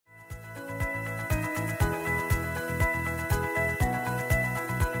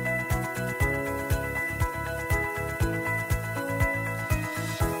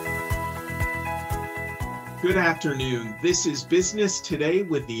Good afternoon. This is Business Today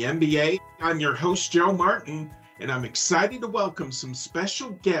with the MBA. I'm your host, Joe Martin, and I'm excited to welcome some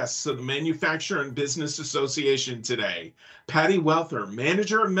special guests of the Manufacturer and Business Association today. Patty Welther,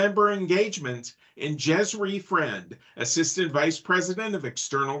 Manager of Member Engagement, and Jesri Friend, Assistant Vice President of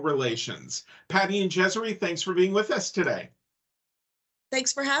External Relations. Patty and Jesri, thanks for being with us today.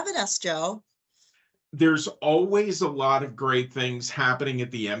 Thanks for having us, Joe. There's always a lot of great things happening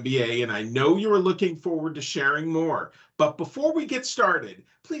at the MBA, and I know you're looking forward to sharing more. But before we get started,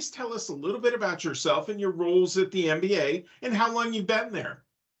 please tell us a little bit about yourself and your roles at the MBA and how long you've been there.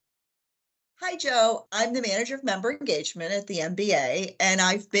 Hi, Joe. I'm the Manager of Member Engagement at the MBA, and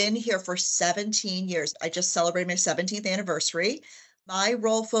I've been here for 17 years. I just celebrated my 17th anniversary. My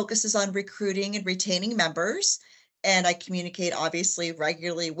role focuses on recruiting and retaining members, and I communicate obviously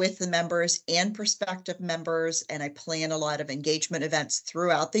regularly with the members and prospective members, and I plan a lot of engagement events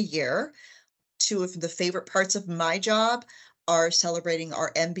throughout the year. Two of the favorite parts of my job are celebrating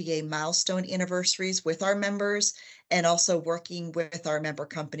our MBA milestone anniversaries with our members and also working with our member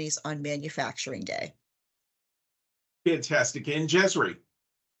companies on Manufacturing Day. Fantastic. And Jesri?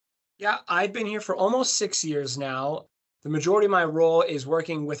 Yeah, I've been here for almost 6 years now. The majority of my role is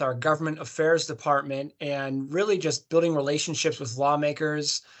working with our government affairs department and really just building relationships with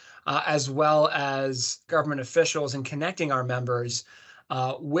lawmakers, as well as government officials, and connecting our members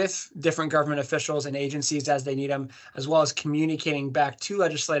with different government officials and agencies as they need them, as well as communicating back to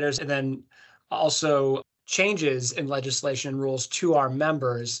legislators and then also changes in legislation rules to our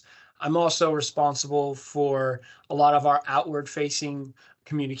members. I'm also responsible for a lot of our outward-facing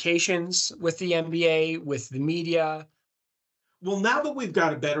communications with the MBA, with the media. Well, now that we've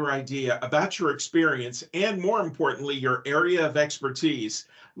got a better idea about your experience and, more importantly, your area of expertise,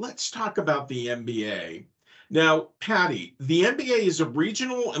 let's talk about the MBA. Now, Patty, the MBA is a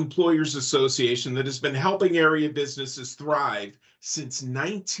regional employers association that has been helping area businesses thrive since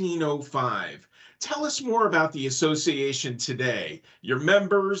 1905. Tell us more about the association today, your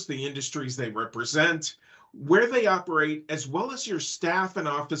members, the industries they represent, where they operate, as well as your staff and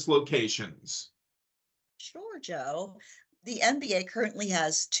office locations. Sure, Joe. The MBA currently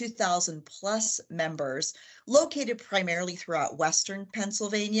has 2,000 plus members located primarily throughout Western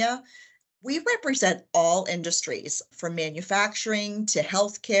Pennsylvania. We represent all industries from manufacturing to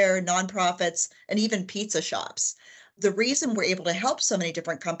healthcare, nonprofits, and even pizza shops. The reason we're able to help so many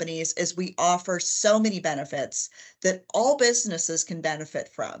different companies is we offer so many benefits that all businesses can benefit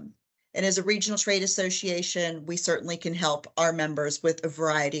from. And as a regional trade association, we certainly can help our members with a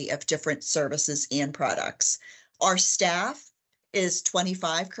variety of different services and products. Our staff is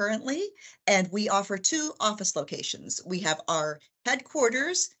 25 currently, and we offer 2 office locations. We have our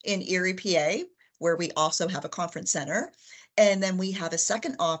headquarters in Erie, PA, where we also have a conference center. And then we have a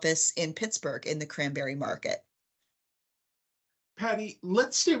second office in Pittsburgh in the Cranberry Market. Patty,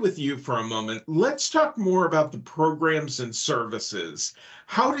 let's stay with you for a moment. Let's talk more about the programs and services.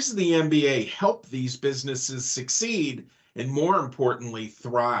 How does the MBA help these businesses succeed and, more importantly,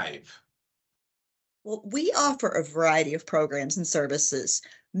 thrive? Well, we offer a variety of programs and services.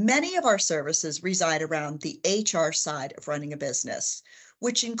 Many of our services reside around the HR side of running a business,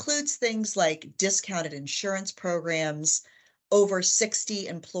 which includes things like discounted insurance programs, over 60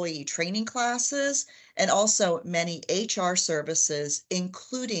 employee training classes, and also many HR services,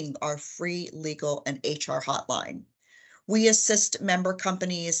 including our free legal and HR hotline. We assist member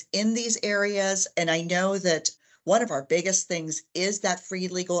companies in these areas, and I know that one of our biggest things is that free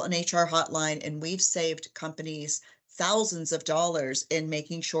legal and HR hotline, and we've saved companies thousands of dollars in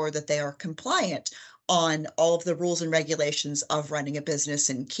making sure that they are compliant on all of the rules and regulations of running a business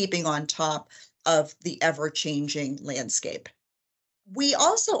and keeping on top of the ever-changing landscape. We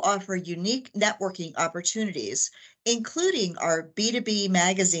also offer unique networking opportunities, including our B2B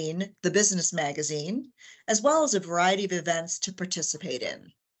magazine, the Business Magazine, as well as a variety of events to participate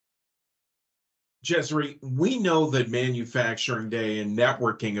in. Jesri, we know that Manufacturing Day and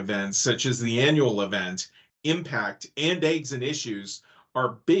networking events such as the annual event, Impact, and Eggs and Issues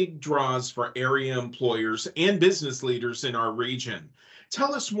are big draws for area employers and business leaders in our region.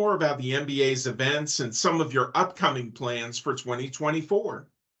 Tell us more about the MBA's events and some of your upcoming plans for 2024.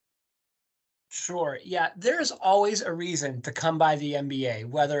 Sure. Yeah, there's always a reason to come by the MBA,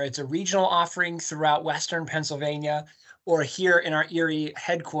 whether it's a regional offering throughout Western Pennsylvania or here in our Erie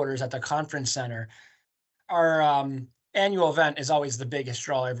headquarters at the conference center. Our annual event is always the biggest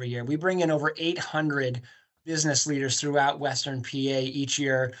draw every year. We bring in over 800 business leaders throughout Western PA each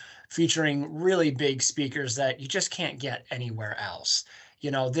year, featuring really big speakers that you just can't get anywhere else. You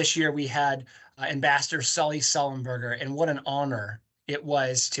know, this year we had Ambassador Sully Sullenberger, and what an honor it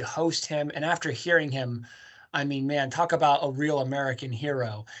was to host him. And after hearing him I mean, man, talk about a real American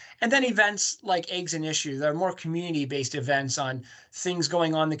hero. And then events like Eggs and Issue, they're more community-based events on things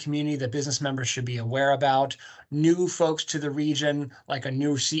going on in the community that business members should be aware about, new folks to the region, like a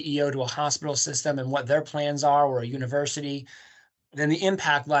new CEO to a hospital system and what their plans are, or a university. Then the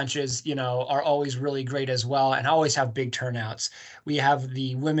impact lunches, are always really great as well and always have big turnouts. We have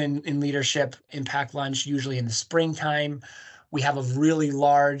the Women in Leadership Impact Lunch usually in the springtime. We have a really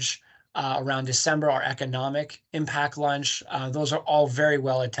large around December, our economic impact lunch. Those are all very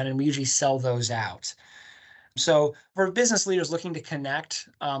well attended. We usually sell those out. So for business leaders looking to connect,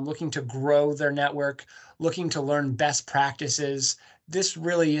 looking to grow their network, looking to learn best practices, this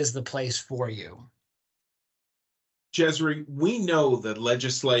really is the place for you. Jesri, we know that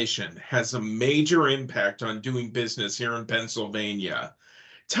legislation has a major impact on doing business here in Pennsylvania.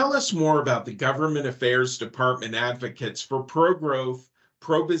 Tell us more about the Government Affairs Department advocates for pro-growth,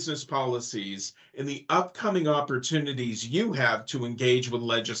 pro-business policies, and the upcoming opportunities you have to engage with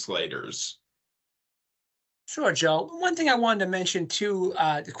legislators. Sure, Joe. One thing I wanted to mention too,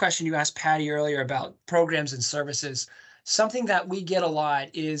 the question you asked Patty earlier about programs and services, something that we get a lot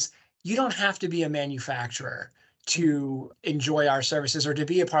is you don't have to be a manufacturer to enjoy our services or to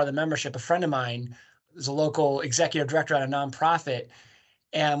be a part of the membership. A friend of mine is a local executive director at a nonprofit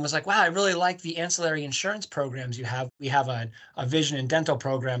and was like, wow, I really like the ancillary insurance programs you have. We have a vision and dental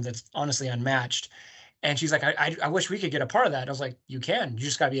program that's honestly unmatched. And she's like, I wish we could get a part of that. And I was like, you can, you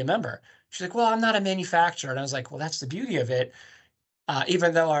just got to be a member. She's like, well, I'm not a manufacturer. And I was like, well, that's the beauty of it.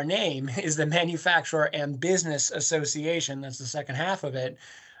 Even though our name is the Manufacturer and Business Association, that's the second half of it.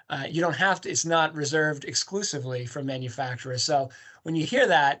 You don't have to, it's not reserved exclusively for manufacturers. So when you hear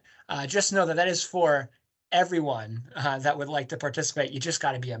that, just know that that is for everyone that would like to participate. You just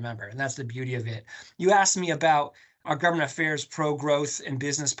got to be a member. And that's the beauty of it. You asked me about our government affairs, pro-growth and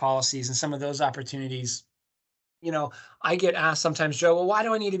business policies and some of those opportunities. I get asked sometimes, Joe, well, why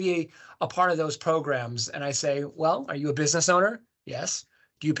do I need to be a part of those programs? And I say, well, are you a business owner? Yes.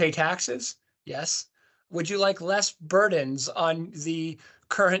 Do you pay taxes? Yes. Would you like less burdens on the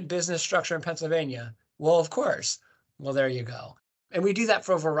current business structure in Pennsylvania? Well, of course. Well, there you go. And we do that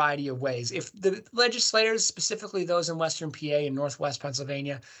for a variety of ways. If the legislators, specifically those in Western PA and Northwest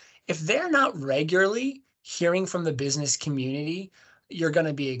Pennsylvania, if they're not regularly hearing from the business community, you're going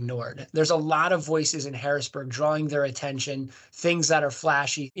to be ignored. There's a lot of voices in Harrisburg drawing their attention, things that are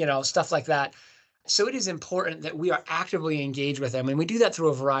flashy, stuff like that. So it is important that we are actively engaged with them. And we do that through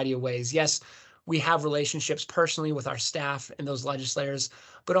a variety of ways. Yes, we have relationships personally with our staff and those legislators,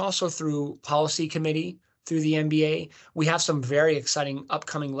 but also through policy committee, through the MBA. We have some very exciting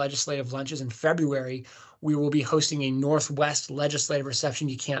upcoming legislative lunches in February. We will be hosting a Northwest legislative reception.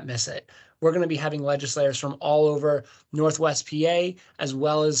 You can't miss it. We're going to be having legislators from all over Northwest PA, as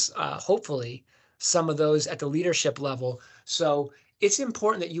well as hopefully some of those at the leadership level. So it's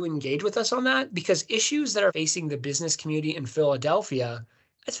important that you engage with us on that, because issues that are facing the business community in Philadelphia,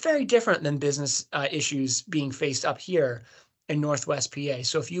 it's very different than business issues being faced up here in Northwest PA.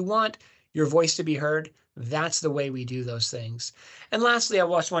 So if you want your voice to be heard, that's the way we do those things. And lastly, I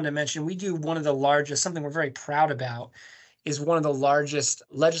just wanted to mention, we do one of the largest, something we're very proud about, is one of the largest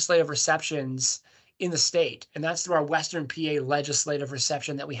legislative receptions in the state. And that's through our Western PA legislative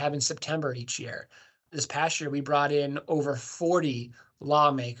reception that we have in September each year. This past year, we brought in over 40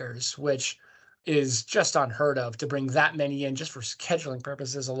 lawmakers, which is just unheard of to bring that many in just for scheduling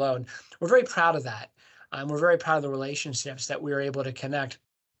purposes alone. We're very proud of that. We're very proud of the relationships that we were able to connect.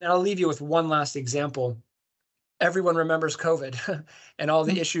 And I'll leave you with one last example. Everyone remembers COVID and all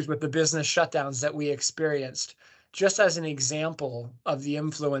the issues with the business shutdowns that we experienced. Just as an example of the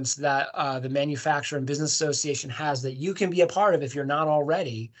influence that the Manufacturer and Business Association has that you can be a part of if you're not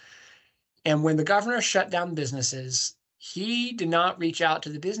already. And when the governor shut down businesses, he did not reach out to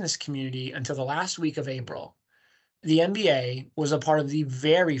the business community until the last week of April. The MBA was a part of the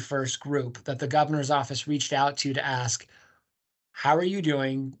very first group that the governor's office reached out to ask, how are you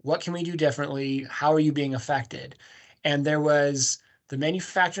doing? What can we do differently? How are you being affected? And there was the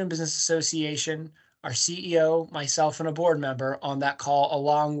Manufacturing Business Association, our CEO, myself, and a board member on that call,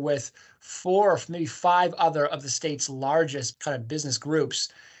 along with 4 or maybe 5 other of the state's largest kind of business groups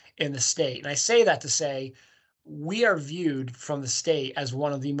in the state. And I say that to say, we are viewed from the state as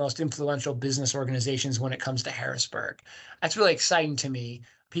one of the most influential business organizations when it comes to Harrisburg. That's really exciting to me.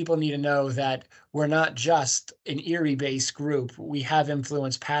 People need to know that we're not just an Erie-based group. We have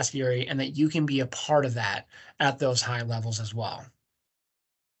influence past Erie, and that you can be a part of that at those high levels as well.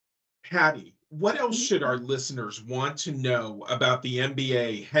 Patty, what else should our listeners want to know about the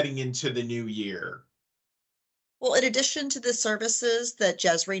MBA heading into the new year? Well, in addition to the services that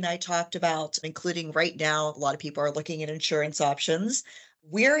Jesri and I talked about, including right now, a lot of people are looking at insurance options.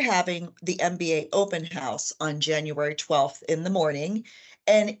 We're having the MBA open house on January 12th in the morning.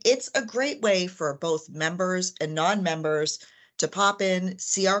 And it's a great way for both members and non-members to pop in,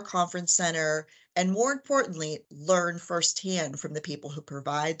 see our conference center, and more importantly, learn firsthand from the people who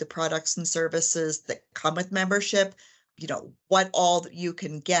provide the products and services that come with membership, what all that you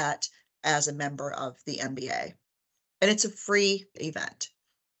can get as a member of the MBA. And it's a free event.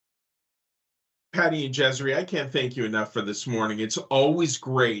 Patty and Jesri, I can't thank you enough for this morning. It's always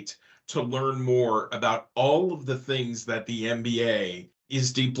great to learn more about all of the things that the MBA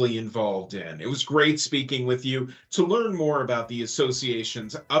is deeply involved in. It was great speaking with you. To learn more about the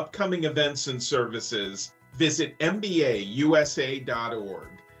association's upcoming events and services, visit mbausa.org.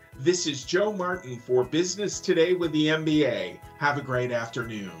 This is Joe Martin for Business Today with the MBA. Have a great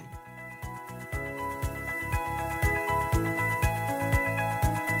afternoon.